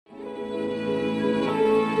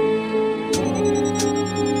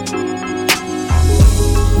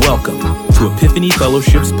Welcome to Epiphany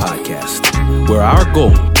Fellowship's podcast, where our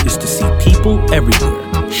goal is to see people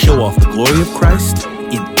everywhere show off the glory of Christ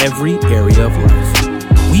in every area of life.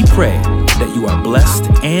 We pray that you are blessed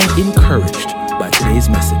and encouraged by today's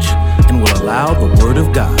message and will allow the Word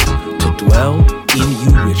of God to dwell in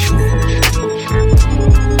you richly.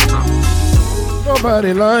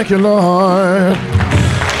 Nobody like you, Lord.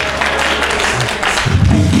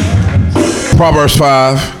 Proverbs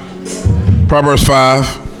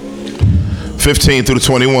 5, 15 through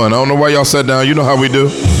 21. I don't know why y'all sat down. You know how we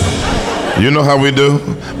do.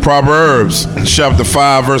 Proverbs chapter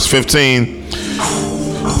 5, verse 15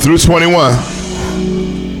 through 21.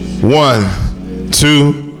 1,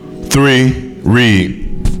 2, 3, read.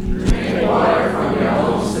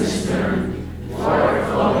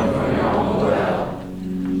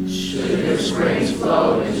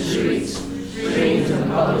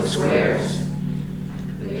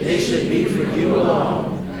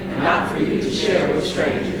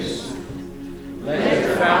 Strangers. Let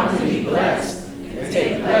your fountain be blessed and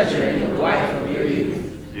take pleasure in the wife of your youth.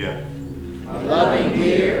 Yeah. A loving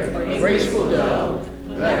deer, a graceful dove,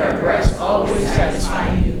 let her breast always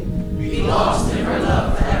satisfy you. Be lost in her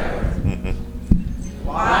love forever.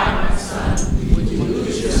 Why, my son, would you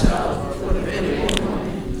lose yourself for the venerable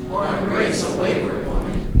woman, or embrace a wayward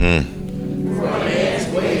woman? For a man's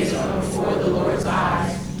ways are before the Lord's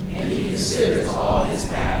eyes, and he considers all his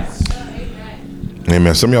paths.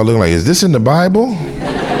 Amen. Some of y'all looking like, is this in the Bible?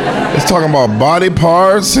 It's talking about body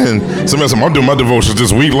parts, and some of y'all, I'm doing my devotions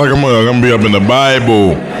this week like I'm gonna be up in the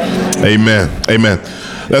Bible. Amen. Amen.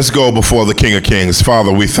 Let's go before the King of Kings.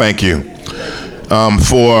 Father, we thank you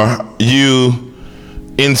for you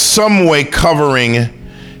in some way covering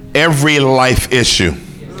every life issue,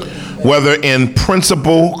 whether in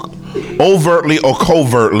principle, overtly or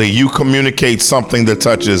covertly. You communicate something that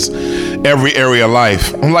touches every area of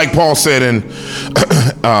life. Like Paul said in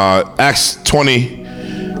Acts 20,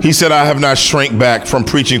 he said, I have not shrank back from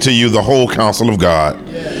preaching to you the whole counsel of God,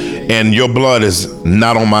 and your blood is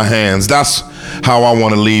not on my hands. That's how I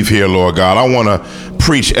want to leave here, Lord God. I want to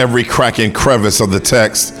preach every crack and crevice of the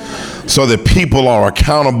text so that people are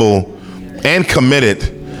accountable and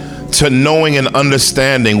committed to knowing and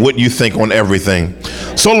understanding what you think on everything.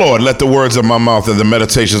 So, Lord, let the words of my mouth and the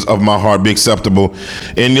meditations of my heart be acceptable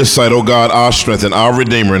in your sight, O God, our strength and our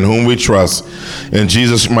Redeemer, in whom we trust. In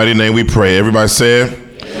Jesus' mighty name we pray. Everybody say it.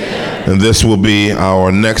 Amen. And this will be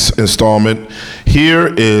our next installment.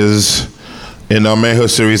 Here is, in our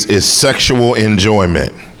manhood series, is sexual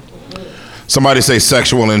enjoyment. Somebody say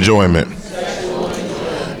sexual enjoyment. Sexual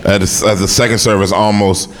enjoyment. At the second service,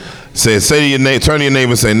 almost said, say to your neighbor, turn to your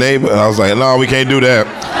neighbor and say, neighbor. And I was like, no, we can't do that.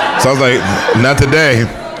 So I was like, not today.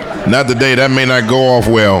 That may not go off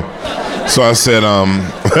well. So I said,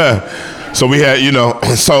 so we had,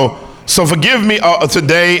 so forgive me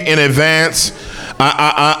today in advance.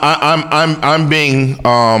 I'm being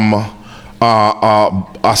a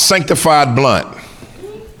sanctified blunt.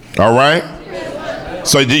 All right.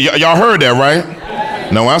 So y'all heard that, right?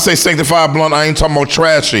 Now when I say sanctified blunt, I ain't talking about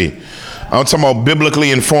trashy. I'm talking about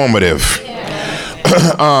biblically informative.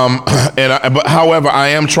 But however, I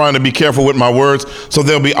am trying to be careful with my words, so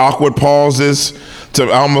there'll be awkward pauses. I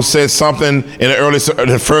almost said something in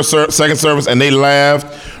the second service, and they laughed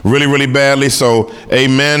really, really badly. So,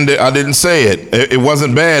 amen. I didn't say it. It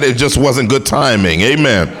wasn't bad. It just wasn't good timing.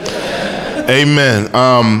 Amen. Amen.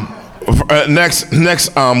 Next,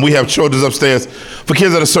 we have children's upstairs for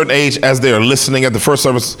kids at a certain age. As they are listening at the first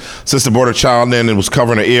service, sister brought a child in and was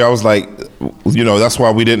covering her ear. I was like, that's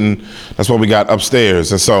why we got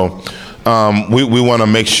upstairs. And so we want to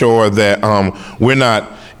make sure that we're not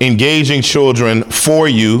engaging children for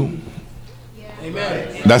you.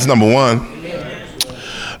 Amen. That's number one.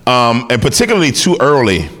 And particularly too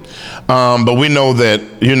early. But we know that,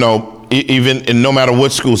 even in no matter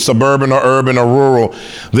what school, suburban or urban or rural,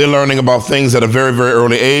 they're learning about things at a very, very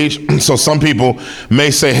early age. So some people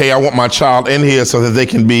may say, hey, I want my child in here so that they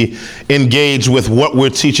can be engaged with what we're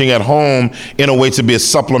teaching at home in a way to be a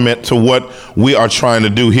supplement to what we are trying to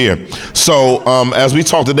do here. So as we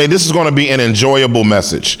talk today, this is going to be an enjoyable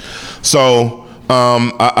message. So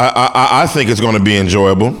I think it's going to be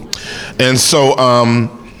enjoyable. And so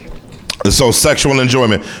sexual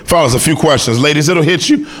enjoyment. Fellas, a few questions. Ladies, it'll hit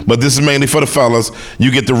you, but this is mainly for the fellas.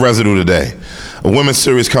 You get the residue today. A women's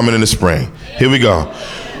series coming in the spring. Here we go.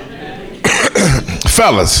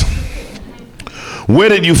 Fellas, where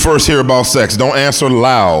did you first hear about sex? Don't answer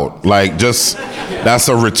loud. That's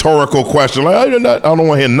a rhetorical question. I don't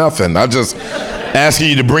want to hear nothing. I just asking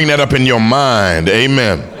you to bring that up in your mind.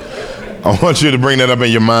 Amen. I want you to bring that up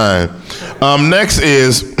in your mind. Next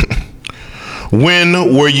is,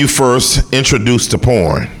 When were you first introduced to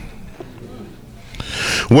porn?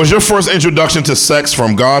 Was your first introduction to sex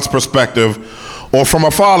from God's perspective or from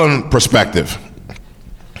a fallen perspective?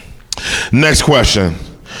 Next question.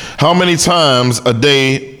 How many times a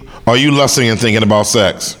day are you lusting and thinking about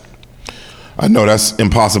sex? I know that's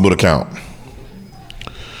impossible to count.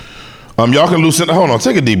 Y'all can loosen. Hold on,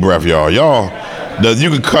 take a deep breath, y'all. You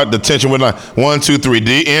can cut the tension with 1, 2, 3.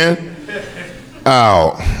 D in,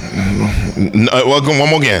 out. Welcome. One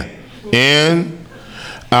more again. In,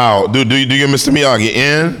 out. Do you Mr. Miyagi?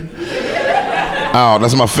 In, out.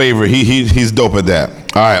 That's my favorite. He's dope at that.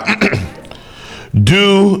 All right.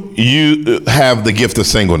 Do you have the gift of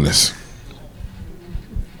singleness?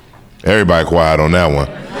 Everybody quiet on that one.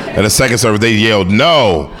 At the second service, they yelled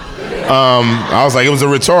no. I was like, it was a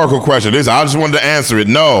rhetorical question. I just wanted to answer it.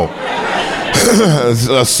 No.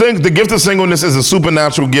 The gift of singleness is a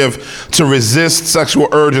supernatural gift to resist sexual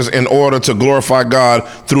urges in order to glorify God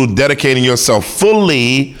through dedicating yourself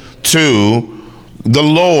fully to the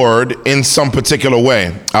Lord in some particular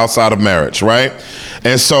way outside of marriage, right?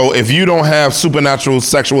 And so if you don't have supernatural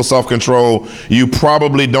sexual self-control, you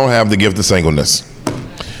probably don't have the gift of singleness.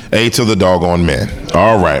 A to the doggone men.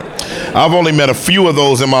 All right. I've only met a few of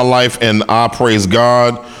those in my life, and I praise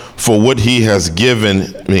God for what he has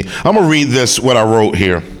given me. I'm going to read this, what I wrote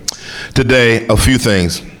here today, a few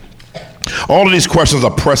things. All of these questions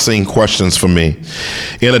are pressing questions for me.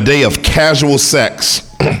 In a day of casual sex,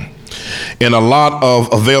 and a lot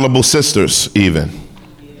of available sisters even,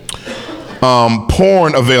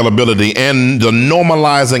 porn availability, and the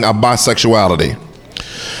normalizing of bisexuality.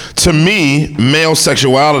 To me, male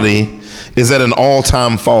sexuality is at an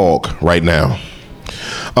all-time fog right now.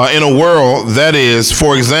 In a world that is,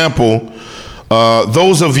 for example,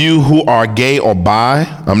 those of you who are gay or bi,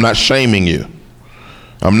 I'm not shaming you.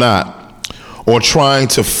 I'm not. Or trying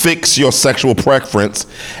to fix your sexual preference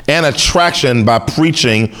and attraction by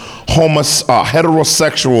preaching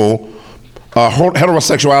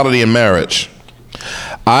heterosexuality in marriage.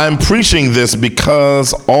 I'm preaching this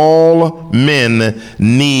because all men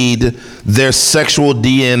need their sexual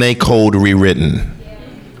DNA code rewritten.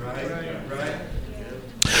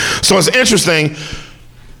 So it's interesting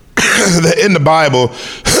that in the Bible,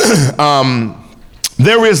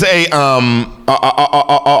 there is a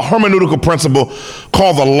hermeneutical principle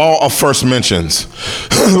called the law of first mentions.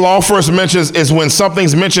 The law of first mentions is when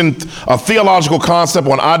something's mentioned, a theological concept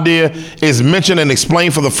or an idea is mentioned and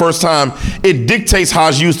explained for the first time, it dictates how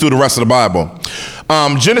it's used through the rest of the Bible.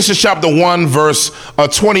 Genesis chapter 1 verse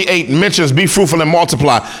 28 mentions be fruitful and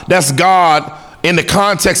multiply. That's God in the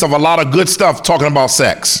context of a lot of good stuff talking about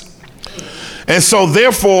sex. And so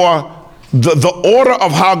therefore, the order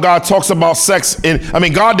of how God talks about sex,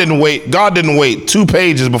 God didn't wait 2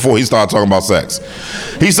 pages before he started talking about sex.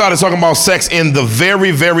 He started talking about sex in the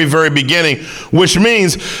very, very, very beginning, which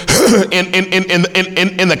means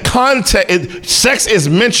in the context, sex is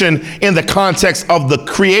mentioned in the context of the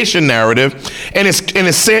creation narrative, and it's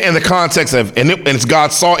said in the context of, and it's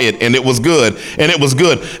God saw it, and it was good, and it was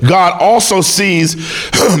good. God also sees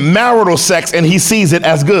marital sex, and he sees it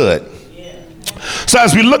as good. So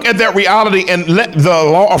as we look at that reality and let the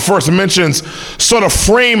law of first mentions sort of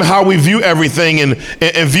frame how we view everything and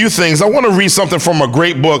view things, I want to read something from a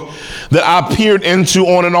great book that I peered into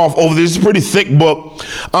on and off over this. It's a pretty thick book.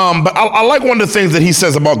 But I like one of the things that he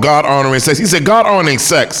says about God honoring sex. He said, God honoring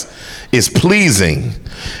sex is pleasing.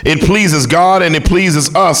 It pleases God and it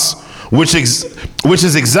pleases us, which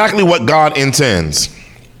is exactly what God intends.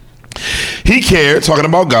 He cared, talking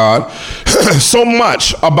about God, so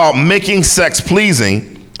much about making sex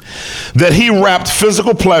pleasing that he wrapped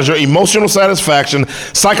physical pleasure, emotional satisfaction,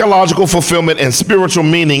 psychological fulfillment, and spiritual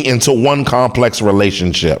meaning into one complex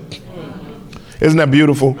relationship. Isn't that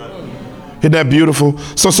beautiful? Isn't that beautiful?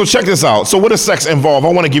 So check this out. So what does sex involve? I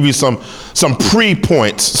want to give you some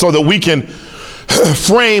pre-points so that we can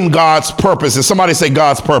frame God's purposes. Somebody say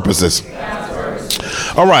God's purposes. God's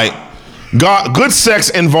purposes. All right. Good sex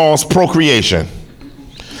involves procreation.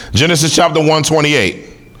 Genesis chapter 1:28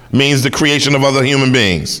 means the creation of other human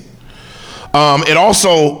beings. It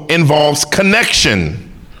also involves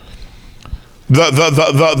connection.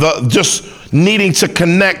 The just needing to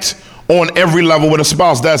connect on every level with a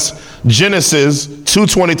spouse. That's Genesis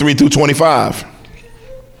 2:23 through 25.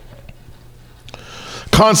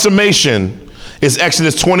 Consummation is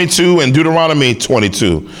Exodus 22 and Deuteronomy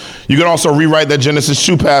 22. You can also rewrite that Genesis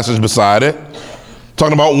 2 passage beside it,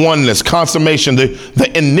 talking about oneness, consummation,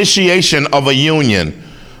 the initiation of a union.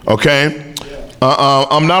 Okay?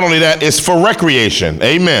 Not only that, it's for recreation.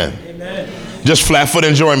 Amen. Amen. Just flat foot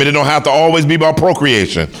enjoyment. It don't have to always be about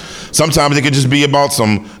procreation. Sometimes it could just be about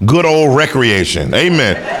some good old recreation.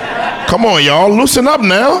 Amen. Come on, y'all, loosen up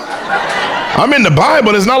now. I'm in the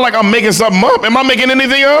Bible. It's not like I'm making something up. Am I making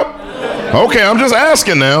anything up? Okay, I'm just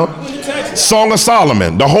asking now. Song of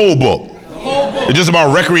Solomon, the whole book. It's just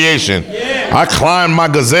about recreation. I climbed my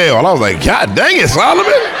gazelle. I was like, God dang it, Solomon.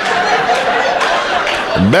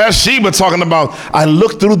 Bathsheba talking about, I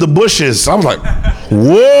looked through the bushes. I was like,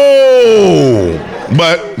 whoa.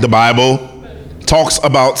 But the Bible talks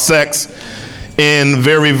about sex in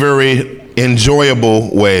very, very enjoyable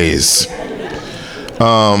ways.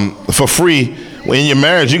 For free, in your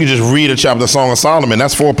marriage, you can just read a chapter of Song of Solomon.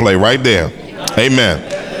 That's foreplay right there. Amen.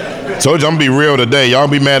 Told you I'm gonna be real today. Y'all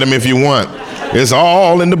be mad at me if you want. It's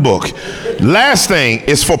all in the book. Last thing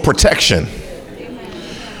is for protection.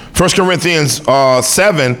 1 Corinthians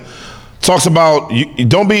 7 talks about you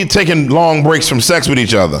don't be taking long breaks from sex with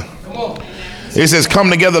each other. It says come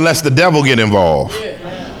together lest the devil get involved.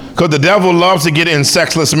 Because the devil loves to get in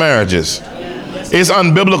sexless marriages. It's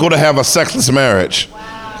unbiblical to have a sexless marriage.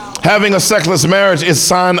 Having a sexless marriage is a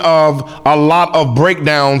sign of a lot of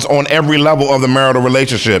breakdowns on every level of the marital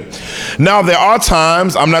relationship. Now, there are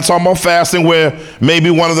times, I'm not talking about fasting, where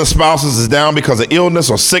maybe one of the spouses is down because of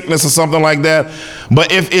illness or sickness or something like that.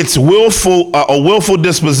 But if it's a willful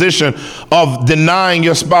disposition of denying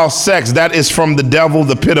your spouse sex, that is from the devil,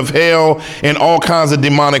 the pit of hell, and all kinds of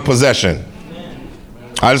demonic possession.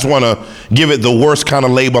 I just want to give it the worst kind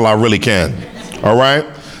of label I really can. All right?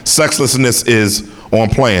 Sexlessness is on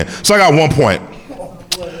plan. So I got one point.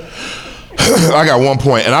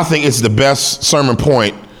 And I think it's the best sermon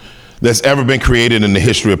point that's ever been created in the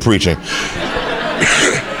history of preaching.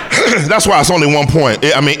 That's why it's only 1 point.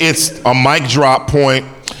 It's a mic drop point,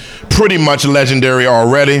 pretty much legendary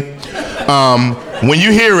already. When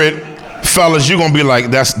you hear it, fellas, you're gonna be like,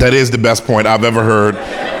 that is the best point I've ever heard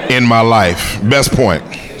in my life. Best point.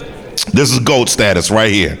 This is GOAT status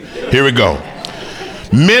right here. Here we go.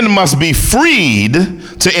 Men must be freed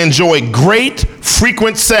to enjoy great,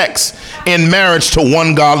 frequent sex in marriage to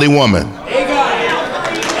one godly woman.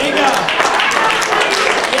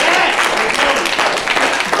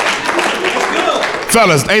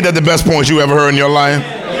 Fellas, ain't that the best point you ever heard in your life?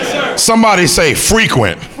 Yes, somebody say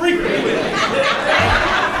frequent.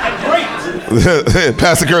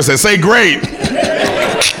 Pastor Kerr said, say great.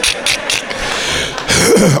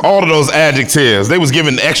 All of those adjectives. They was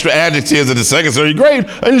giving extra adjectives at the second service. Great,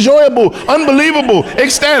 enjoyable, unbelievable,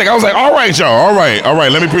 ecstatic. I was like, all right, y'all, all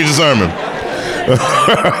right, let me preach a sermon.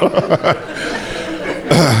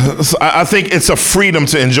 So I think it's a freedom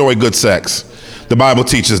to enjoy good sex. The Bible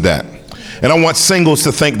teaches that. And I want singles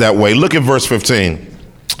to think that way. Look at verse 15.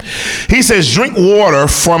 He says, drink water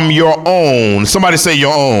from your own. Somebody say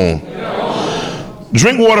your own.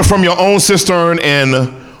 Drink water from your own cistern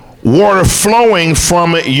and water flowing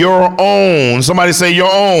from your own. Somebody say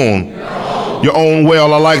your own. Your own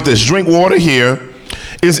well. I like this. Drink water here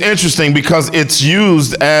is interesting because it's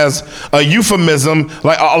used as a euphemism.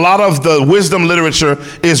 Like a lot of the wisdom literature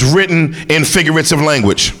is written in figurative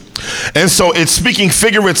language. And so it's speaking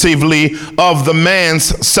figuratively of the man's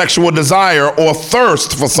sexual desire or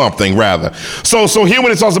thirst for something, rather. So here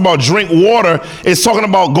when it talks about drink water, it's talking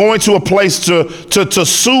about going to a place to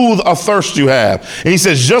soothe a thirst you have. And he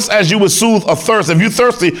says, just as you would soothe a thirst, if you're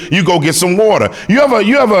thirsty, you go get some water. You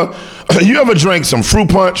ever drank some fruit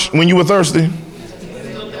punch when you were thirsty?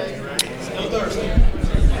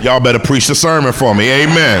 Y'all better preach the sermon for me.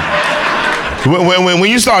 Amen.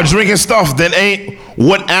 When you start drinking stuff that ain't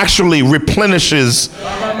what actually replenishes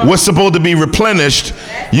what's supposed to be replenished,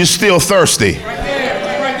 you're still thirsty.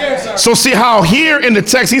 So see how here in the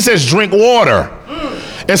text he says drink water.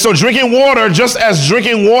 And so drinking water, just as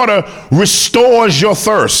drinking water restores your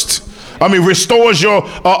thirst, restores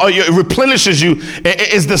replenishes you,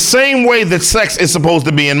 is the same way that sex is supposed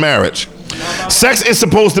to be in marriage. Sex is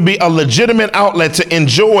supposed to be a legitimate outlet to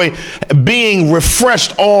enjoy being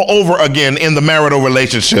refreshed all over again in the marital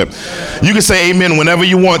relationship. You can say amen whenever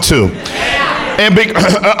you want to. And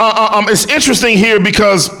it's interesting here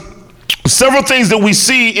because several things that we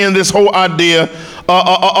see in this whole idea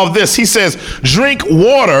of this. He says, drink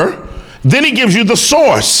water, then he gives you the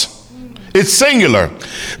source. It's singular.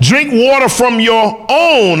 Drink water from your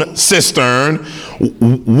own cistern,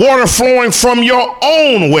 water flowing from your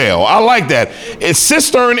own well. I like that. It's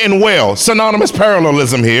cistern and well. Synonymous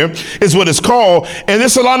parallelism here is what it's called. And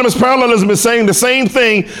this synonymous parallelism is saying the same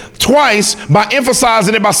thing twice by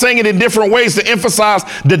emphasizing it, by saying it in different ways to emphasize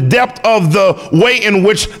the depth of the way in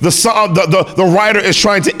which the writer is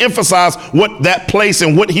trying to emphasize what that place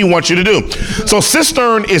and what he wants you to do. So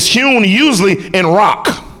cistern is hewn usually in rock.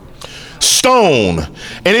 stone,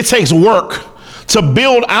 and it takes work to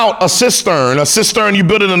build out a cistern. A cistern, you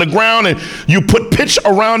build it in the ground and you put pitch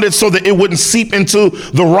around it so that it wouldn't seep into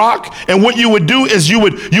the rock. And what you would do is you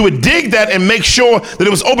would dig that and make sure that it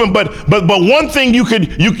was open. But one thing you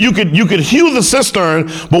could hew the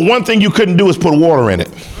cistern, but one thing you couldn't do is put water in it.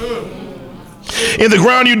 In the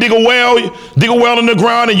ground, you dig a well in the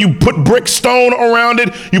ground and you put brick stone around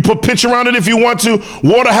it. You put pitch around it if you want to.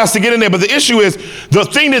 Water has to get in there. But the issue is the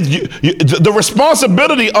thing that the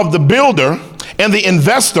responsibility of the builder and the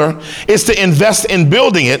investor is to invest in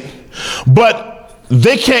building it. But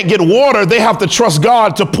they can't get water. They have to trust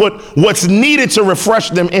God to put what's needed to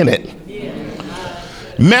refresh them in it.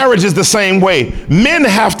 Marriage is the same way. Men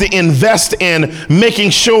have to invest in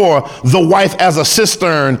making sure the wife as a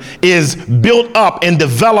cistern is built up and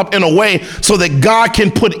developed in a way so that God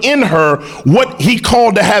can put in her what he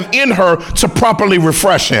called to have in her to properly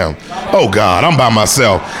refresh him. Oh God, I'm by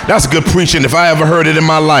myself. That's good preaching if I ever heard it in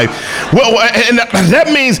my life. Well, and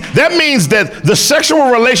that means that the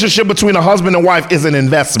sexual relationship between a husband and wife is an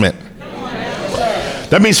investment.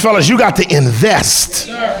 That means, fellas, you got to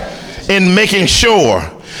invest in making sure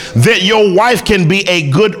that your wife can be a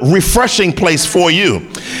good refreshing place for you.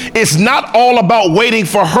 It's not all about waiting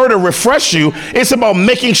for her to refresh you. It's about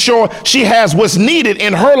making sure she has what's needed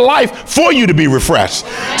in her life for you to be refreshed.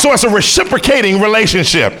 So it's a reciprocating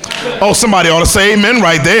relationship. Oh, somebody ought to say amen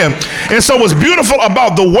right there. And so what's beautiful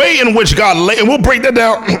about the way in which God, and we'll break that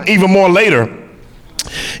down even more later,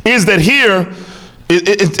 is that here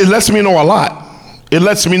it lets me know a lot. It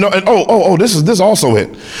lets me know, and this also it.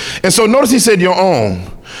 And so notice he said your own.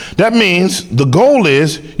 That means the goal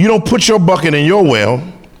is you don't put your bucket in your well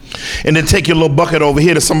and then take your little bucket over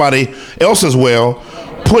here to somebody else's well,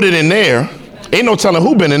 put it in there. Ain't no telling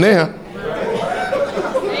who been in there.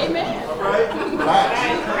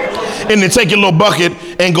 And then take your little bucket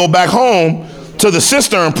and go back home to the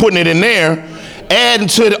cistern, putting it in there, adding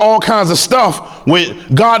to it all kinds of stuff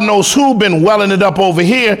with God knows who been welling it up over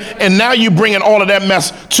here, and now you bringing all of that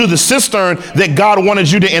mess to the cistern that God wanted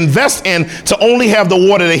you to invest in to only have the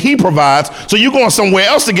water that he provides, so you're going somewhere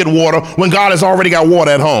else to get water when God has already got water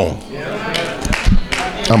at home.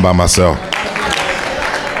 I'm by myself.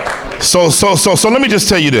 So let me just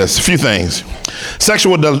tell you this, a few things.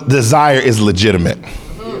 Sexual desire is legitimate.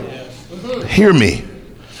 Hear me.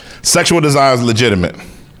 Sexual desire is legitimate.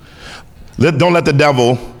 Don't let the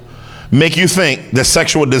devil make you think that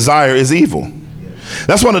sexual desire is evil.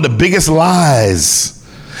 That's one of the biggest lies.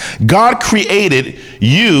 God created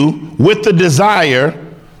you with the desire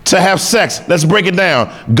to have sex. Let's break it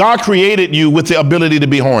down. God created you with the ability to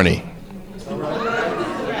be horny. Keep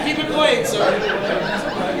it quiet, sir.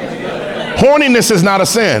 Horniness is not a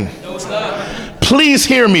sin. No, it's not. Please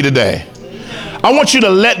hear me today. I want you to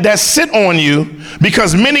let that sit on you,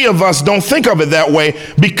 because many of us don't think of it that way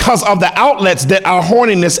because of the outlets that our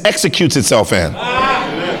horniness executes itself in.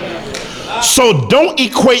 So don't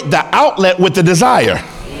equate the outlet with the desire.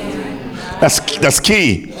 That's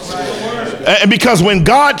key. And because when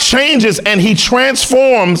God changes and he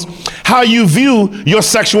transforms how you view your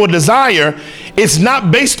sexual desire, it's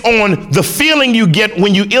not based on the feeling you get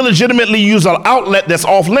when you illegitimately use an outlet that's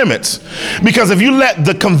off limits. Because if you let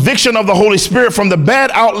the conviction of the Holy Spirit from the bad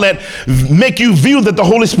outlet make you view that the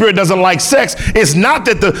Holy Spirit doesn't like sex, it's not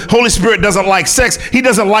that the Holy Spirit doesn't like sex. He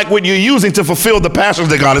doesn't like what you're using to fulfill the passions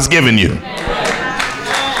that God has given you.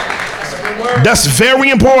 That's very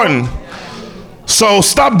important. So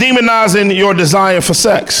stop demonizing your desire for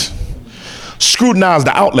sex. Scrutinize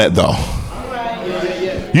the outlet, though.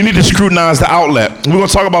 You need to scrutinize the outlet. We're going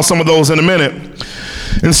to talk about some of those in a minute.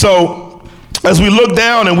 And so as we look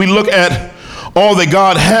down and we look at all that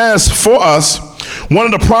God has for us, one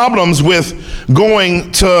of the problems with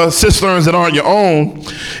going to cisterns that aren't your own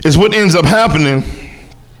is what ends up happening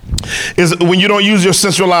is when you don't use your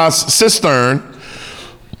centralized cistern,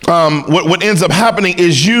 what ends up happening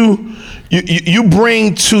is you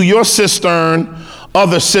bring to your cistern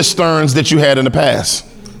other cisterns that you had in the past.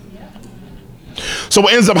 So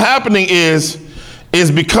what ends up happening is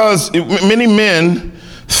because many men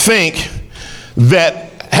think that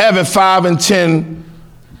having 5 and 10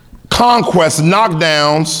 conquests,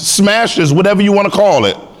 knockdowns, smashes, whatever you want to call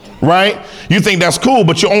it, right? You think that's cool,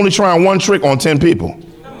 but you're only trying one trick on 10 people.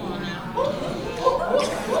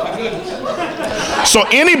 So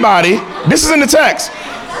anybody, this is in the text,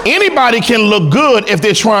 anybody can look good if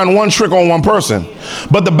they're trying one trick on one person.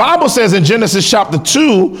 But the Bible says in Genesis chapter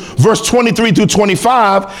 2, verse 23 through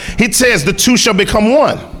 25, it says the two shall become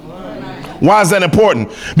one. Why is that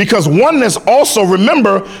important? Because oneness also,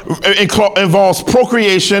 remember, involves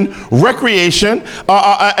procreation, recreation,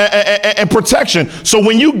 and protection. So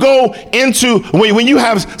when you go into, when you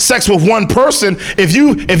have sex with one person, if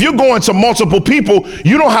you're going to multiple people,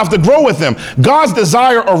 you don't have to grow with them. God's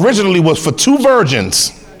desire originally was for two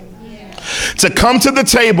virgins to come to the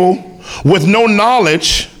table with no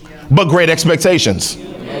knowledge but great expectations.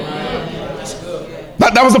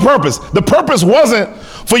 That was the purpose. The purpose wasn't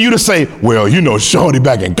for you to say, well, Shorty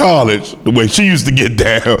back in college, the way she used to get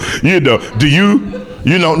down,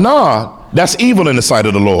 nah, that's evil in the sight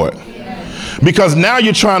of the Lord. Because now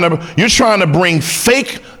you're trying to bring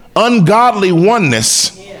fake, ungodly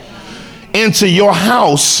oneness into your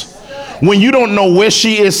house when you don't know where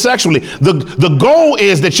she is sexually. The goal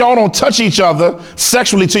is that y'all don't touch each other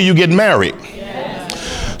sexually till you get married.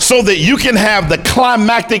 So that you can have the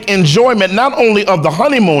climactic enjoyment, not only of the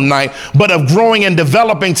honeymoon night, but of growing and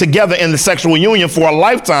developing together in the sexual union for a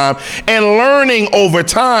lifetime and learning over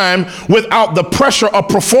time without the pressure of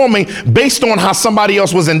performing based on how somebody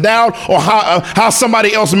else was endowed or how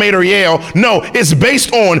somebody else made her yell. No, it's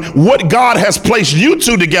based on what God has placed you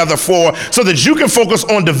two together for, so that you can focus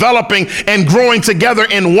on developing and growing together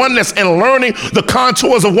in oneness and learning the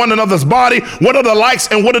contours of one another's body. What are the likes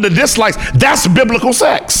and what are the dislikes? That's biblical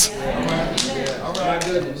sex.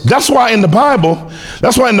 That's why in the Bible,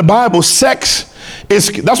 that's why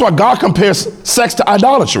God compares sex to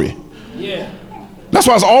idolatry. That's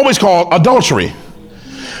why it's always called adultery.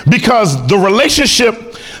 Because the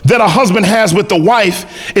relationship that a husband has with the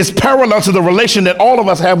wife is parallel to the relation that all of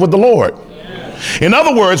us have with the Lord. In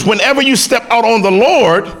other words, whenever you step out on the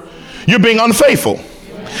Lord, you're being unfaithful.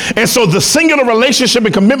 And so the singular relationship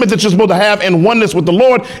and commitment that you're supposed to have in oneness with the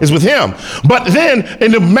Lord is with him. But then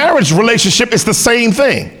in the marriage relationship, it's the same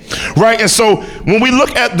thing, right? And so when we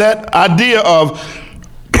look at that idea of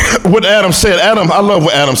what Adam said, I love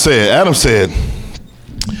what Adam said. Adam said,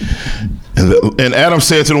 and Adam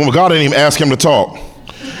said to the woman, God didn't even ask him to talk.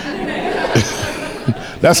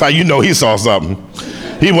 That's how you know he saw something.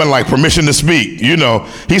 He wasn't like permission to speak,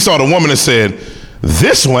 He saw the woman and said,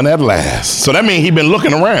 this one at last. So that means he'd been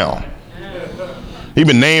looking around. He'd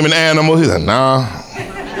been naming animals. He's like, nah,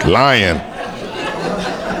 lion,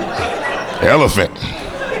 elephant,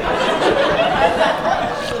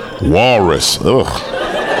 walrus.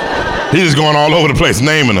 Ugh. He's just going all over the place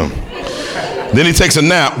naming them. Then he takes a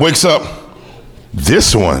nap, wakes up.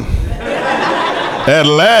 This one at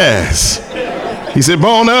last. He said,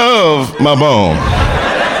 bone of my bone.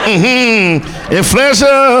 And flesh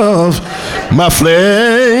of my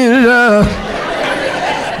flesh.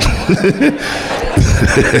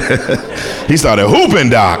 He started hooping,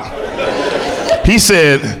 Doc. He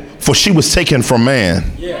said, for she was taken from man.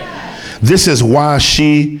 This is why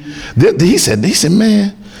he said,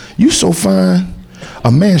 man, you so fine.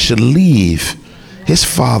 A man should leave his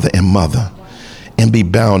father and mother and be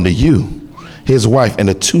bound to you, his wife, and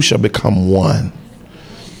the two shall become one.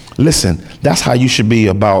 Listen, that's how you should be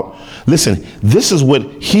about. Listen, this is what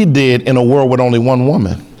he did in a world with only one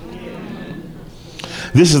woman.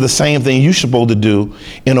 This is the same thing you're supposed to do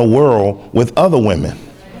in a world with other women.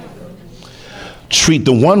 Treat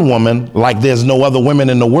the one woman like there's no other women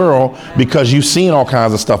in the world because you've seen all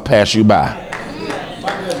kinds of stuff pass you by.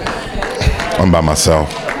 I'm by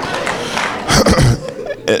myself.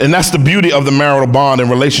 And that's the beauty of the marital bond and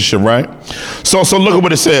relationship, right? So look at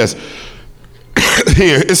what it says.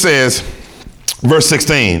 Here, it says, verse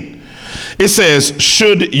 16, it says,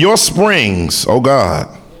 should your springs, oh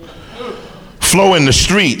God, flow in the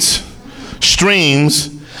streets, streams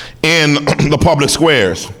in the public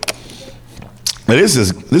squares. Now this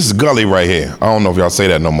is gully right here. I don't know if y'all say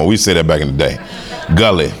that no more. We say that back in the day.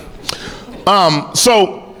 Gully.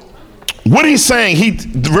 So what he's saying,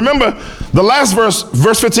 remember the last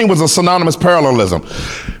verse 15 was a synonymous parallelism.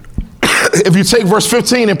 If you take verse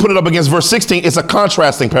 15 and put it up against verse 16, it's a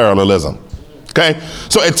contrasting parallelism. Okay,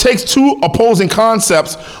 so it takes two opposing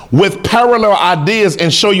concepts with parallel ideas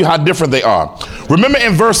and show you how different they are. Remember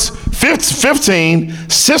in verse 15,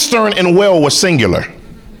 cistern and well was singular.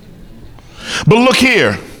 But look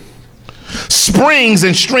here, springs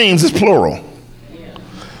and streams is plural.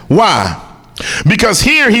 Why? Because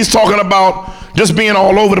here he's talking about just being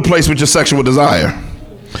all over the place with your sexual desire.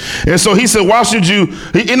 And so he said, why should you,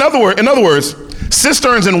 in other words,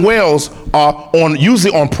 cisterns and wells are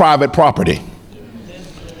usually on private property,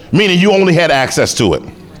 meaning you only had access to it.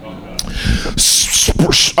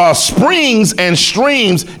 Springs and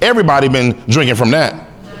streams, everybody been drinking from that.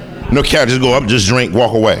 No cat just go up, just drink,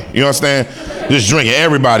 walk away. You understand? Just drink it.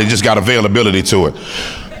 Everybody just got availability to it.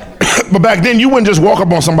 But back then, you wouldn't just walk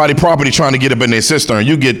up on somebody's property trying to get up in their cistern.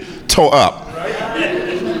 You get tore up.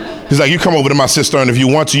 He's like, you come over to my cistern if you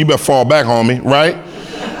want to. You better fall back on me, right?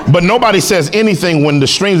 But nobody says anything when the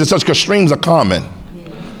streams are such, because streams are common.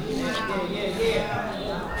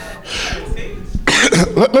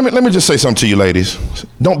 Let me just say something to you, ladies.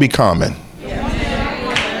 Don't be common.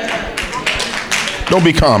 Don't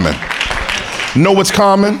be common. Know what's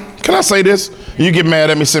common? Can I say this? You get mad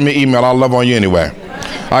at me, send me an email. I'll love on you anyway.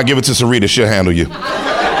 I'll give it to Sarita. She'll handle you.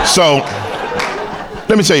 So,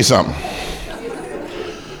 let me tell you something.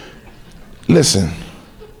 Listen.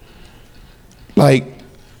 Like,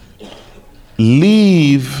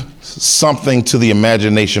 leave something to the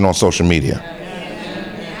imagination on social media.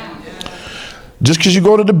 Just because you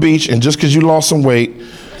go to the beach and just because you lost some weight,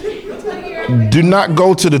 do not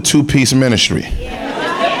go to the two-piece ministry.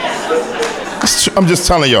 I'm just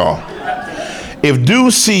telling y'all. If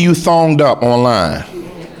dudes see you thonged up online,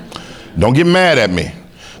 don't get mad at me,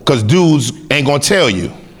 because dudes ain't gonna tell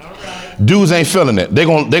you. Dudes ain't feeling it.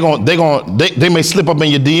 They may slip up in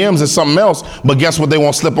your DMs and something else, but guess what they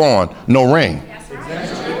won't slip on? No ring.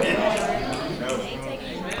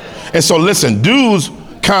 And so listen, dudes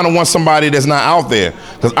kind of want somebody that's not out there,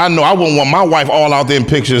 because I know I wouldn't want my wife all out there in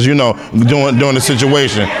pictures, you know, doing the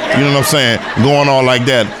situation. You know what I'm saying? Going all like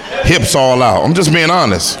that, hips all out. I'm just being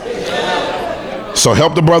honest. So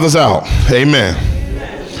help the brothers out. Amen.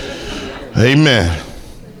 Amen.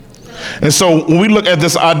 And so when we look at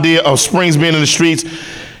this idea of springs being in the streets,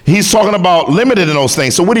 he's talking about limited in those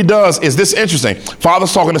things. So what he does is this interesting.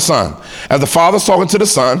 Father's talking to son. As the father's talking to the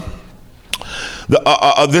son,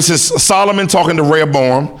 this is Solomon talking to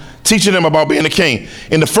Rehoboam, teaching him about being a king.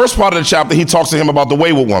 In the first part of the chapter, he talks to him about the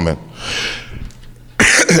wayward woman.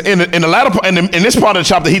 in the latter part, in this part of the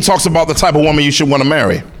chapter, he talks about the type of woman you should want to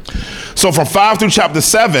marry. So from 5 through chapter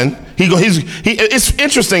 7, it's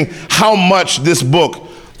interesting how much this book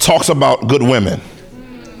talks about good women.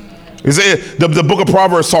 The book of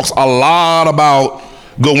Proverbs talks a lot about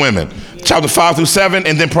good women. Chapter 5 through 7,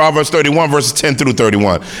 and then Proverbs 31, verses 10 through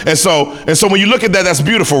 31. And so when you look at that, that's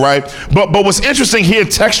beautiful, right? But what's interesting here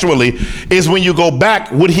textually is when you go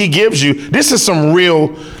back, what he gives you, this is some real,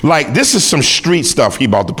 this is some street stuff he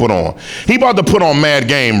about to put on. He about to put on mad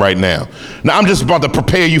game right now. Now, I'm just about to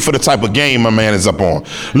prepare you for the type of game my man is up on.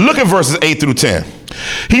 Look at verses 8 through 10.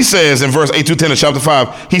 He says in verse 8 through 10 of chapter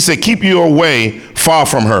 5, he said, keep you away far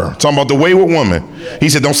from her. Talking about the wayward woman. He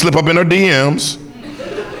said, don't slip up in her DMs.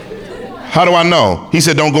 How do I know? He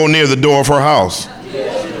said, don't go near the door of her house.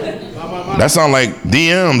 That sounds like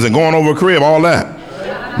DMs and going over a crib, all that.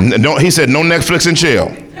 He said, no Netflix and chill.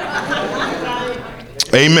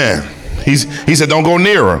 Amen. He said, don't go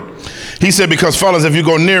near her. He said, because fellas, if you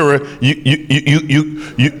go near her,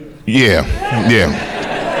 yeah.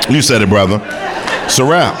 You said it, brother. It's a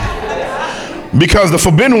wrap. Because the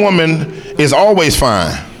forbidden woman is always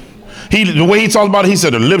fine. The way he talked about it, he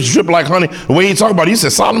said, the lips drip like honey. The way he talked about it, he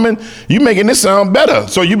said, Solomon, you making this sound better,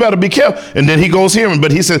 so you better be careful. And then he goes here,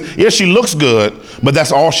 but he said, yeah, she looks good, but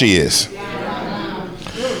that's all she is.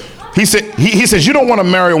 He said, he says, you don't want to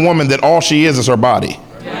marry a woman that all she is her body.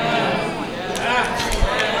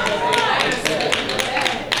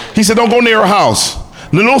 He said, don't go near her house.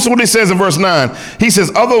 Notice what he says in verse 9. He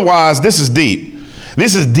says, otherwise, this is deep.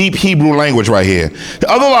 This is deep Hebrew language right here.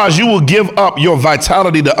 Otherwise, you will give up your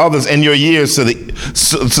vitality to others and your years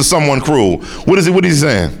to someone cruel. What is he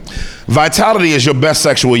saying? Vitality is your best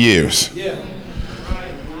sexual years.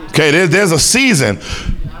 Okay, there's a season.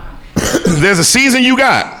 There's a season you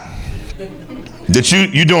got that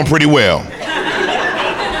you're doing pretty well.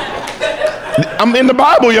 I'm in the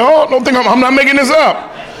Bible, y'all. Don't think I'm not making this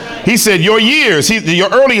up. He said your years, your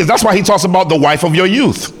early years. That's why he talks about the wife of your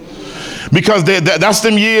youth. Because that's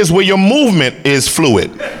them years where your movement is fluid.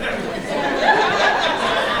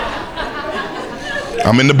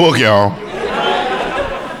 I'm in the book, y'all.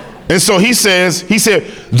 And so he said,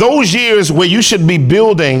 those years where you should be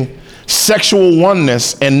building sexual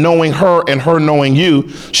oneness and knowing her and her knowing you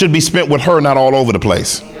should be spent with her, not all over the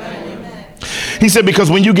place. He said, because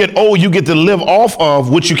when you get old, you get to live off of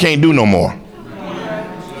what you can't do no more.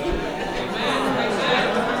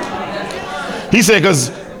 He said, because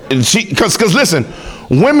listen,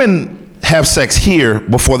 women have sex here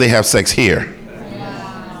before they have sex here.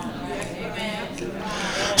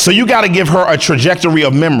 So you got to give her a trajectory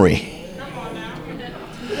of memory.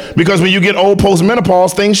 Because when you get old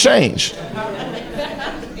post-menopause, things change.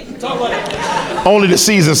 Only the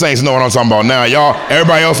seasoned saints know what I'm talking about now. Y'all,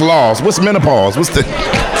 everybody else lost. What's menopause? What's the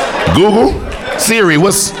Google? Siri,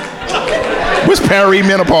 what's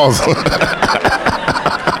perimenopause?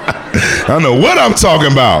 I don't know what I'm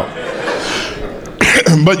talking about.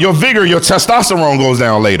 But your vigor, your testosterone goes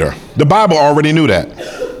down later. The Bible already knew that.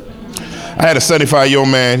 I had a 75-year-old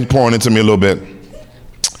man pouring into me a little bit.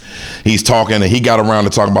 He's talking and he got around to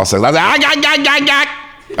talking about sex. I was like,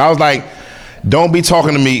 I was like, don't be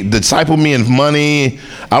talking to me, disciple me in money.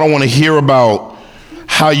 I don't want to hear about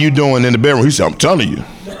how you doing in the bedroom. He said, I'm telling you,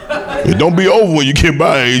 it don't be over when you get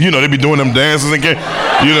by. You know, they be doing them dances and going like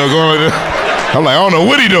that. I'm like, I don't know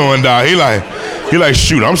what he doing, dog. He like,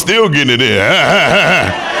 shoot, I'm still getting it in.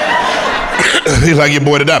 He's like, your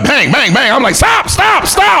boy to die. Bang, bang, bang. I'm like, stop.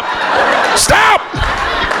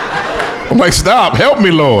 I'm like, stop, help me,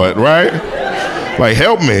 Lord, right? Like,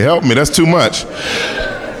 help me, that's too much.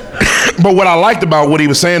 But what I liked about what he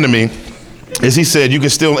was saying to me is he said, you can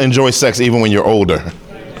still enjoy sex even when you're older.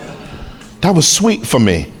 That was sweet for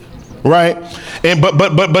me, right? And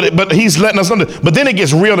but he's letting us know. But then it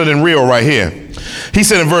gets realer than real right here. He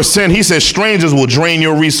said in verse 10, he says, strangers will drain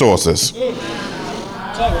your resources.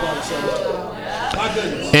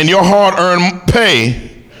 And your hard-earned pay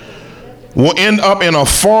will end up in a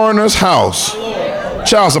foreigner's house.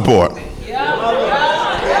 Child support.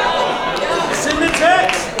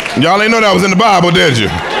 Y'all ain't know that was in the Bible, did you?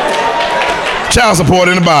 Child support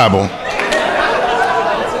in the Bible.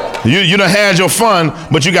 You done had your fun,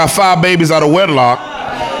 but you got 5 babies out of wedlock,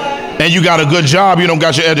 and you got a good job, you don't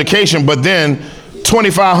got your education, but then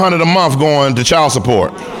 $2,500 a month going to child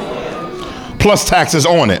support, plus taxes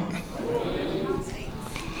on it.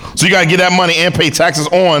 So you got to get that money and pay taxes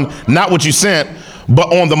on not what you sent,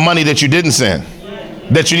 but on the money that you didn't send,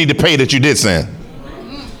 that you need to pay that you did send.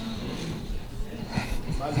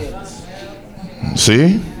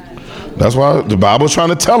 See? That's why the Bible's trying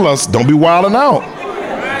to tell us, don't be wilding out.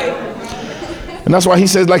 And that's why he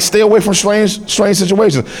says, like, stay away from strange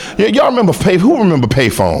situations. Y'all remember who remember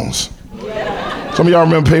payphones? Some of y'all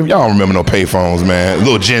remember y'all don't remember no payphones, man.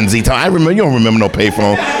 Little Gen Z time. You don't remember no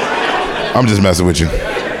payphone. I'm just messing with you.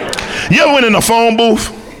 You ever went in a phone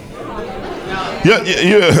booth?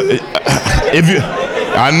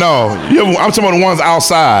 I know. I'm talking about the ones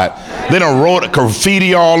outside. They done wrote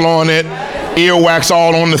graffiti all on it, earwax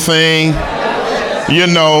all on the thing.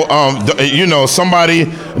 Somebody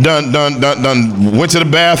done went to the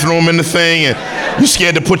bathroom in the thing, and you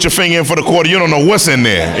scared to put your finger in for the quarter. You don't know what's in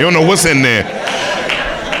there.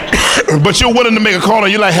 But you're willing to make a call,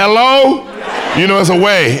 and you're like, hello? It's a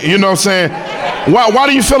way. You know what I'm saying? Why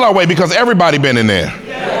do you feel that way? Because everybody been in there.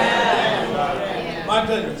 My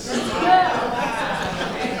goodness.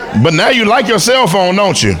 But now you like your cell phone,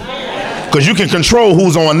 don't you? Because you can control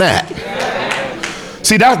who's on that.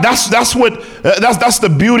 See, that's the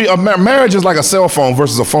beauty of marriage. Marriage is like a cell phone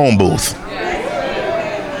versus a phone booth.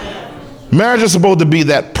 Marriage is supposed to be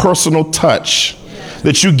that personal touch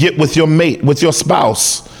that you get with your mate, with your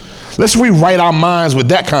spouse. Let's rewrite our minds with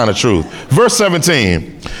that kind of truth. Verse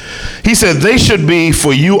 17, he said, they should be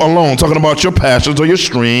for you alone, talking about your passions or your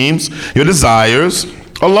streams, your desires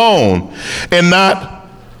alone, and not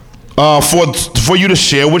for you to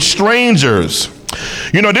share with strangers.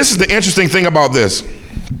 This is the interesting thing about this.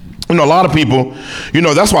 A lot of people,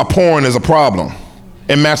 that's why porn is a problem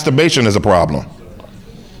and masturbation is a problem.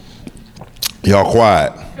 Y'all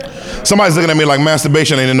quiet. Somebody's looking at me like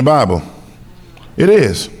masturbation ain't in the Bible. It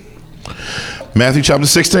is. Matthew chapter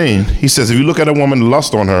 16, he says, if you look at a woman and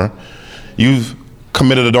lust on her, you've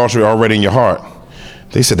committed adultery already in your heart.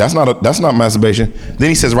 They said, that's not masturbation. Then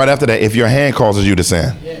he says right after that, if your hand causes you to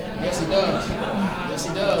sin. Yeah. Yes, he does. Yes,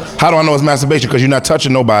 he does. How do I know it's masturbation? Because you're not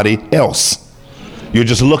touching nobody else. You're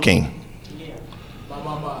just looking.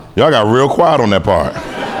 Y'all got real quiet on that part.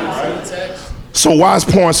 So why is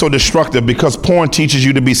porn so destructive? Because porn teaches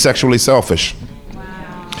you to be sexually selfish.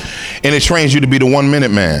 And it trains you to be the 1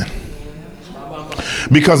 minute man.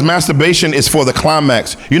 Because masturbation is for the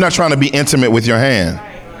climax. You're not trying to be intimate with your hand.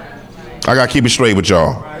 I got to keep it straight with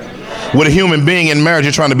y'all. With a human being in marriage,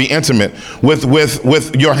 you're trying to be intimate. With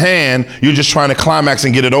your hand, you're just trying to climax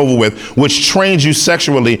and get it over with, which trains you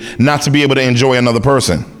sexually not to be able to enjoy another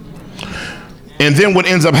person. And then what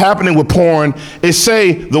ends up happening with porn is,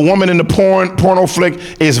 say the woman in the porno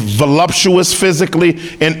flick is voluptuous physically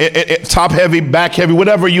and top heavy, back heavy,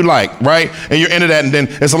 whatever you like, right? And you're into that, and then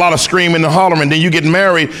there's a lot of screaming and hollering. Then you get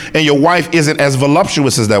married and your wife isn't as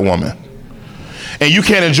voluptuous as that woman. And you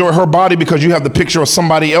can't enjoy her body because you have the picture of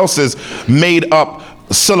somebody else's made up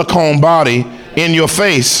silicone body in your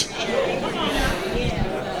face.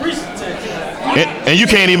 And you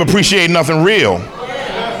can't even appreciate nothing real.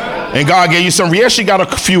 And God gave you some. Yes, she got a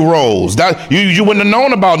few rolls. That you wouldn't have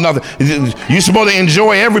known about nothing. You're supposed to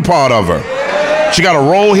enjoy every part of her. She got a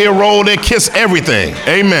roll here, roll there, kiss everything.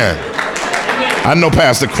 Amen. I know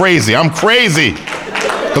Pastor crazy. I'm crazy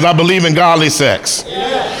because I believe in godly sex.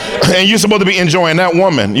 And you're supposed to be enjoying that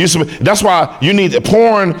woman. That's why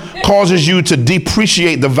porn causes you to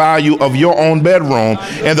depreciate the value of your own bedroom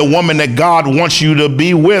and the woman that God wants you to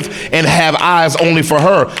be with and have eyes only for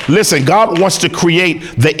her. Listen, God wants to create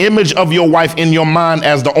the image of your wife in your mind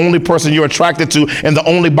as the only person you're attracted to and the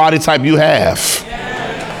only body type you have.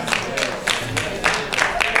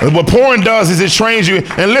 What porn does is it trains you.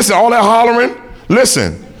 And listen, all that hollering,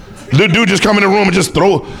 listen. The dude just come in the room and just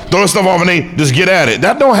throw stuff off and they just get at it.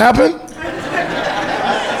 That don't happen.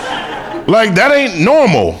 Like, that ain't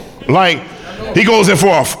normal. Like, he goes in for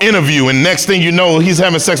an interview and next thing you know, he's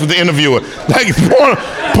having sex with the interviewer. Like,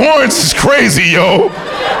 porn is crazy, yo.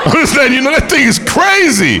 Understand? You know, that thing is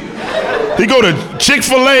crazy. He go to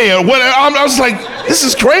Chick-fil-A or whatever. I was like, this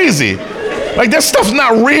is crazy. Like, that stuff's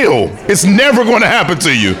not real. It's never going to happen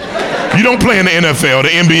to you. You don't play in the NFL, the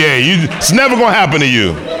NBA. It's never going to happen to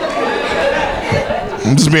you.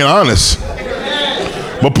 I'm just being honest.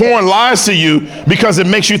 But porn lies to you because it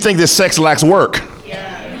makes you think that sex lacks work.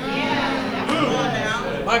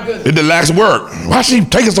 It lacks work. Why she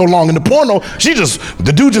taking so long in the porno?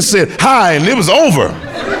 The dude just said hi and it was over.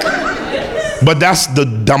 But that's the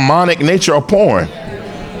demonic nature of porn.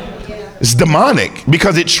 It's demonic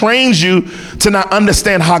because it trains you to not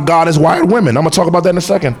understand how God has wired women. I'm going to talk about that in a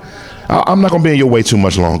second. I'm not going to be in your way too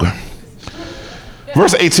much longer.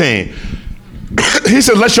 Verse 18. He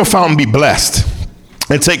said, let your fountain be blessed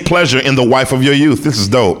and take pleasure in the wife of your youth. This is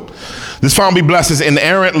dope. This fountain be blessed is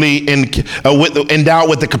inherently endowed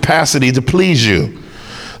with the capacity to please you.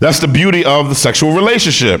 That's the beauty of the sexual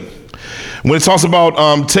relationship. When it talks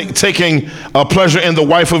about taking pleasure in the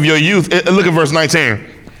wife of your youth, look at verse 19.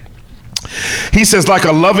 He says, like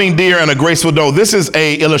a loving deer and a graceful doe. This is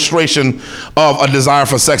a illustration of a desire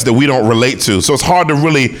for sex that we don't relate to. So it's hard to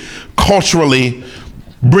really culturally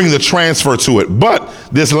bring the transfer to it. But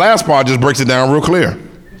this last part just breaks it down real clear.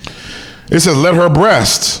 It says, let her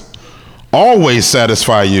breasts always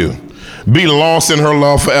satisfy you. Be lost in her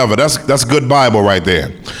love forever. That's good Bible right there.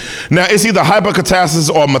 Now, it's either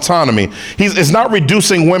hyperkatasis or metonymy. It's not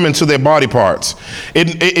reducing women to their body parts.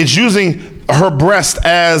 It's using her breast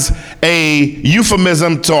as a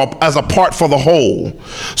euphemism as a part for the whole.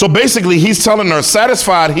 So basically, he's telling her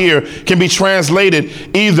satisfied here can be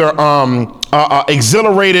translated either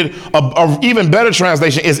exhilarated, or even better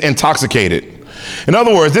translation is intoxicated. In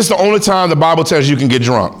other words, this is the only time the Bible tells you can get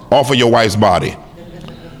drunk off of your wife's body.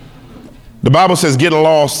 The Bible says get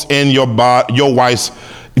lost in your wife's,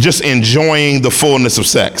 just enjoying the fullness of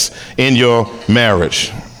sex in your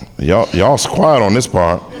marriage. Y'all's quiet on this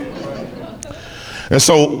part. And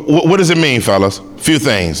so what does it mean, fellas? Few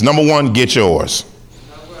things. Number one, get yours.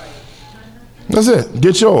 That's it.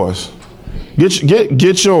 Get yours.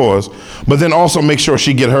 Get yours, but then also make sure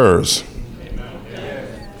she get hers.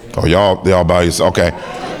 Oh, y'all by yourself. Okay.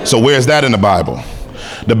 So where's that in the Bible?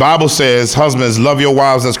 The Bible says, husbands, love your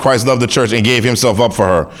wives as Christ loved the church and gave himself up for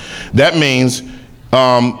her. That means,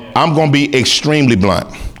 I'm going to be extremely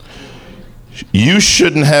blunt. You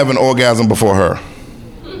shouldn't have an orgasm before her.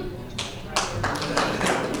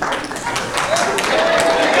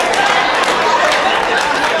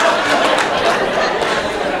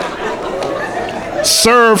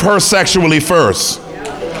 Serve her sexually first.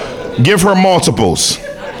 Give her multiples.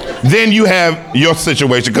 Then you have your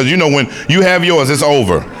situation, because you know when you have yours, it's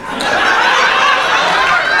over.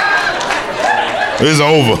 It's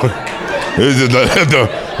over.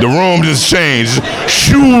 The room just changed.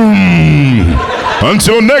 Shoom.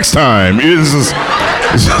 Until next time.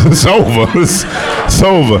 It's over. It's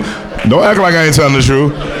over. Don't act like I ain't telling the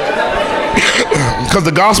truth. Because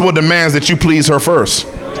the gospel demands that you please her first.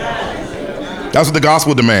 That's what the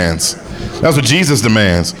gospel demands. That's what Jesus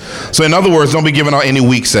demands. So in other words, don't be giving out any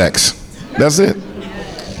weak sex. That's it.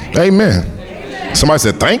 Amen. Somebody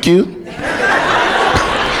said, thank you.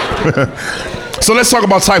 So let's talk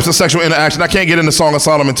about types of sexual interaction. I can't get into Song of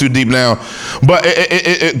Solomon too deep now, but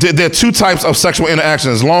there are two types of sexual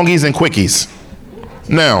interactions, longies and quickies.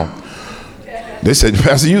 Now, they said,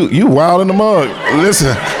 Pastor, you wild in the mug.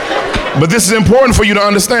 Listen, but this is important for you to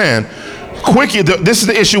understand. This is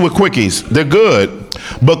the issue with quickies. They're good,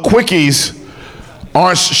 but quickies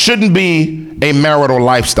shouldn't be a marital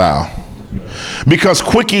lifestyle, because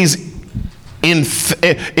quickies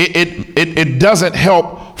it doesn't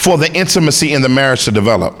help for the intimacy in the marriage to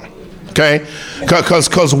develop. Okay,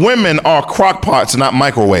 because women are crock pots, not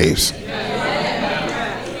microwaves.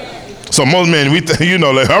 So most men,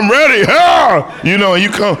 like, I'm ready, and you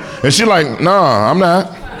come, and she's like, nah, I'm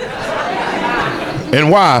not. And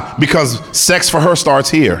why? Because sex for her starts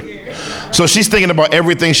here. So she's thinking about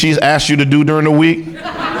everything she's asked you to do during the week.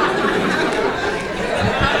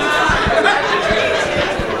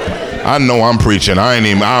 I know I'm preaching. I don't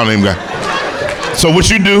even got. So what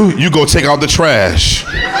you do, you go take out the trash.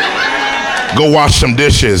 Go wash some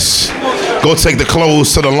dishes. Go take the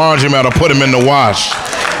clothes to the laundromat or put them in the wash.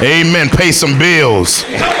 Amen. Pay some bills.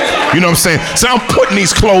 You know what I'm saying? Say, I'm putting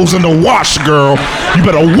these clothes in the wash, girl. You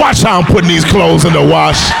better watch how I'm putting these clothes in the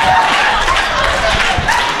wash.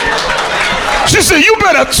 She said, you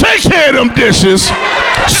better take care of them dishes.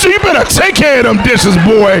 She said, you better take care of them dishes,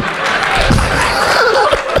 boy.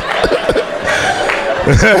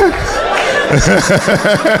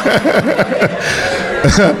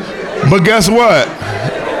 But guess what?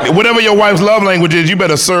 Whatever your wife's love language is, you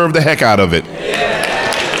better serve the heck out of it.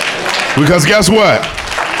 Because guess what?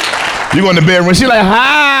 You go in the bedroom, she's like,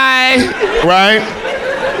 hi, right?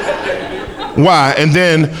 Why? And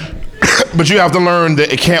then, but you have to learn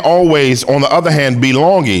that it can't always, on the other hand, be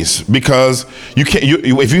longies, because you can't.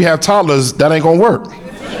 If you have toddlers, that ain't gonna work.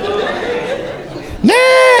 Nah.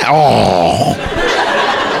 Oh.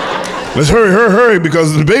 Let's hurry,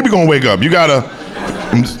 because the baby gonna wake up. You gotta.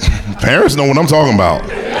 Parents know what I'm talking about.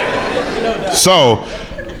 So,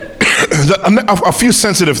 a few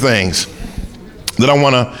sensitive things that I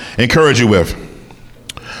want to encourage you with.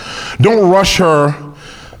 Don't rush her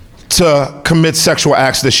to commit sexual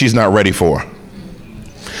acts that she's not ready for.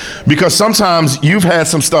 Because sometimes you've had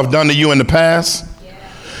some stuff done to you in the past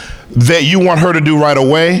that you want her to do right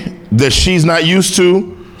away, that she's not used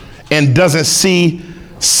to and doesn't see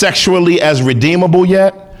sexually as redeemable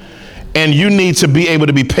yet. And you need to be able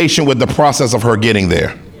to be patient with the process of her getting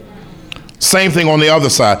there. Same thing on the other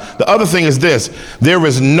side. The other thing is this. There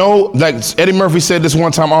is no, like Eddie Murphy said this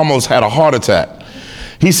one time, almost had a heart attack.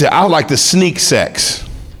 He said, I like to sneak sex.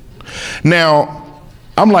 Now,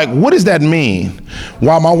 I'm like, what does that mean?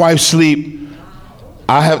 While my wife sleep,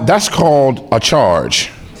 that's called a charge.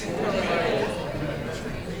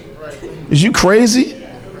 Is you crazy?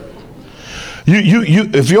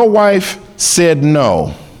 If your wife said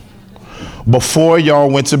no before y'all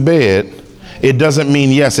went to bed, it doesn't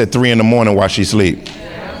mean yes at 3 a.m. while she sleep.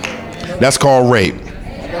 That's called rape.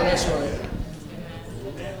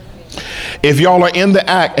 If y'all are in the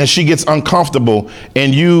act and she gets uncomfortable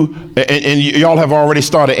and y'all have already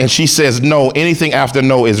started and she says no, anything after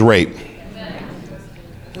no is rape.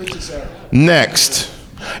 Next,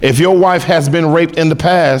 if your wife has been raped in the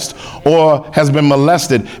past or has been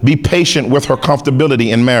molested, be patient with her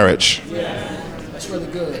comfortability in marriage. That's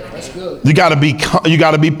really good. That's good. You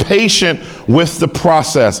gotta be patient with the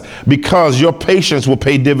process, because your patience will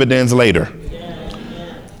pay dividends later.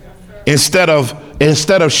 Instead of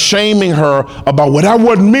shaming her about, well, that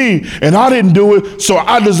wasn't me and I didn't do it, so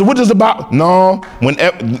what is about? No,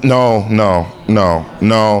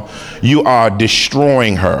 no. You are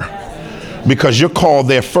destroying her, because you're called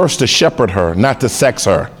there first to shepherd her, not to sex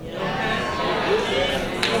her.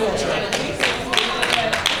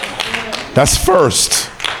 That's first.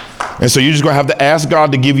 And so you're just gonna have to ask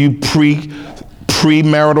God to give you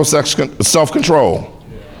premarital self-control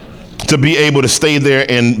to be able to stay there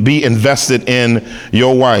and be invested in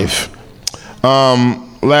your wife.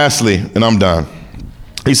 Lastly, and I'm done.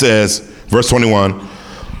 He says, verse 21,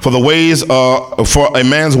 for a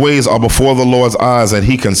man's ways are before the Lord's eyes, and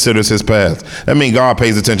he considers his path. That means God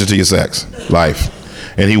pays attention to your sex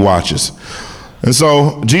life, and he watches. And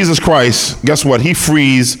so Jesus Christ, guess what? He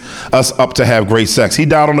frees us up to have great sex. He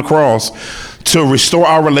died on the cross to restore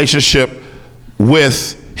our relationship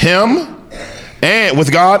with him and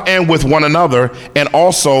with God and with one another, and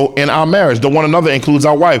also in our marriage. The one another includes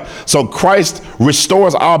our wife. So Christ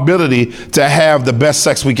restores our ability to have the best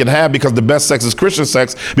sex we can have, because the best sex is Christian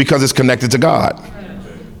sex, because it's connected to God.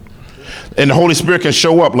 And the Holy Spirit can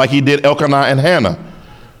show up like he did Elkanah and Hannah.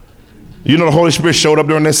 You know the Holy Spirit showed up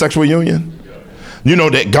during their sexual union? You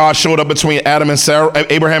know that God showed up between Abraham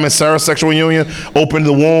and Sarah's sexual union, opened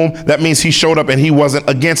the womb. That means he showed up and he wasn't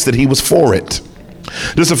against it, he was for it.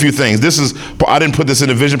 Just a few things. I didn't put this in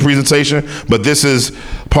the vision presentation, but this is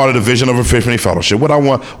part of the vision of Epiphany Fellowship. What I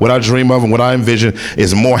want, what I dream of, and what I envision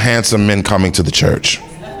is more handsome men coming to the church.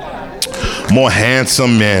 More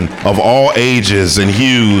handsome men of all ages and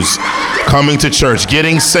hues coming to church,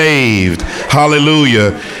 getting saved,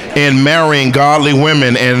 hallelujah, and marrying godly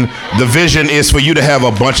women. And the vision is for you to have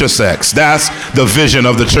a bunch of sex. That's the vision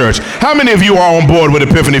of the church. How many of you are on board with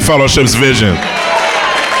Epiphany Fellowship's vision?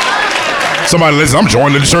 Somebody listen, I'm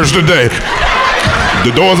joining the church today.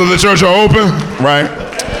 The doors of the church are open, right?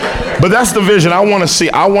 But that's the vision I want to see.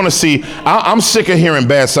 I'm sick of hearing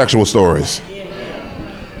bad sexual stories.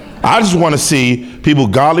 I just want to see people,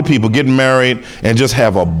 godly people, get married and just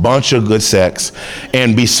have a bunch of good sex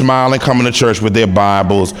and be smiling, coming to church with their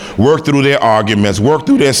Bibles, work through their arguments, work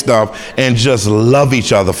through their stuff, and just love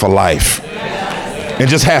each other for life. And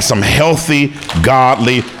just have some healthy,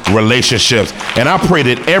 godly relationships. And I pray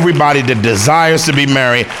that everybody that desires to be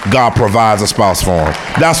married, God provides a spouse for them.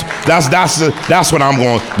 That's what I'm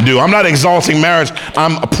going to do. I'm not exalting marriage.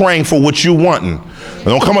 I'm praying for what you wanting.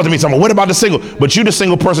 Don't come up to me and tell me, what about the single? But you the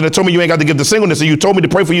single person that told me you ain't got to give the singleness, and you told me to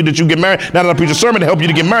pray for you that you get married. Now that I preach a sermon to help you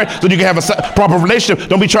to get married so you can have a proper relationship.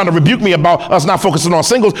 Don't be trying to rebuke me about us not focusing on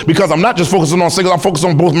singles, because I'm not just focusing on singles, I'm focused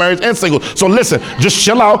on both marriage and singles. So listen, just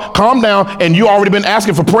chill out, calm down, and you already been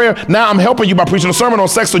asking for prayer. Now I'm helping you by preaching a sermon on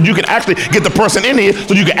sex so you can actually get the person in here,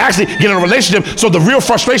 so you can actually get in a relationship. So the real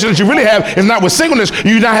frustration that you really have is not with singleness,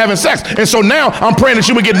 you're not having sex. And so now I'm praying that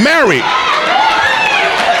you would get married.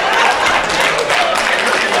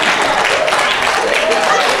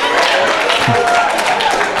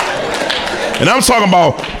 And I'm talking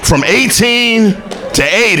about from 18 to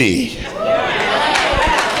 80.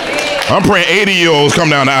 I'm praying 80-year-olds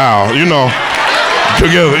come down the aisle, you know,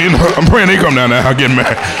 together. You know, I'm praying they come down the aisle, get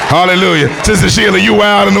married. Hallelujah. Sister Sheila, you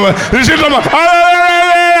wild and the way. She's talking about,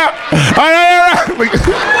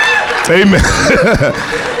 amen.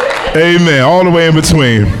 Amen. All the way in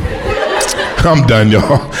between. I'm done,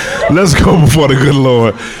 y'all. Let's go before the good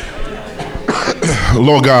Lord.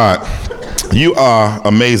 Lord God, you are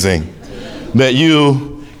amazing. That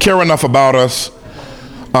you care enough about us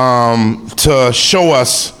to show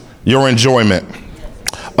us your enjoyment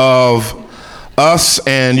of us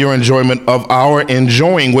and your enjoyment of our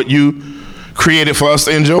enjoying what you created for us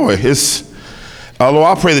to enjoy.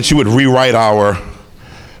 Lord, I pray that you would rewrite our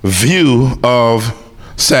view of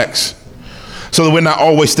sex so that we're not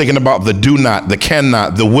always thinking about the do not, the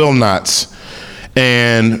cannot, the will nots,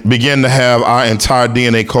 and begin to have our entire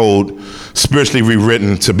DNA code spiritually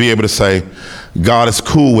rewritten to be able to say, God is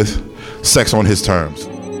cool with sex on his terms.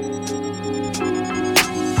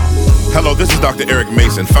 Hello, this is Dr. Eric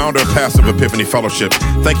Mason, founder and pastor of Epiphany Fellowship.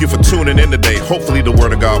 Thank you for tuning in today. Hopefully the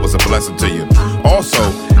word of God was a blessing to you. Also,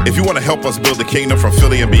 if you want to help us build the kingdom from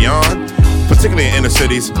Philly and beyond, particularly in inner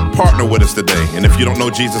cities, partner with us today. And if you don't know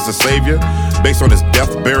Jesus as Savior, based on his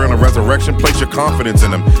death, burial, and resurrection, place your confidence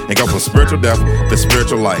in him and go from spiritual death to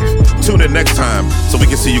spiritual life. Tune in next time so we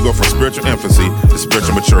can see you go from spiritual infancy to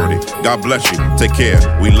spiritual maturity. God bless you. Take care.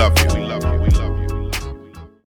 We love you.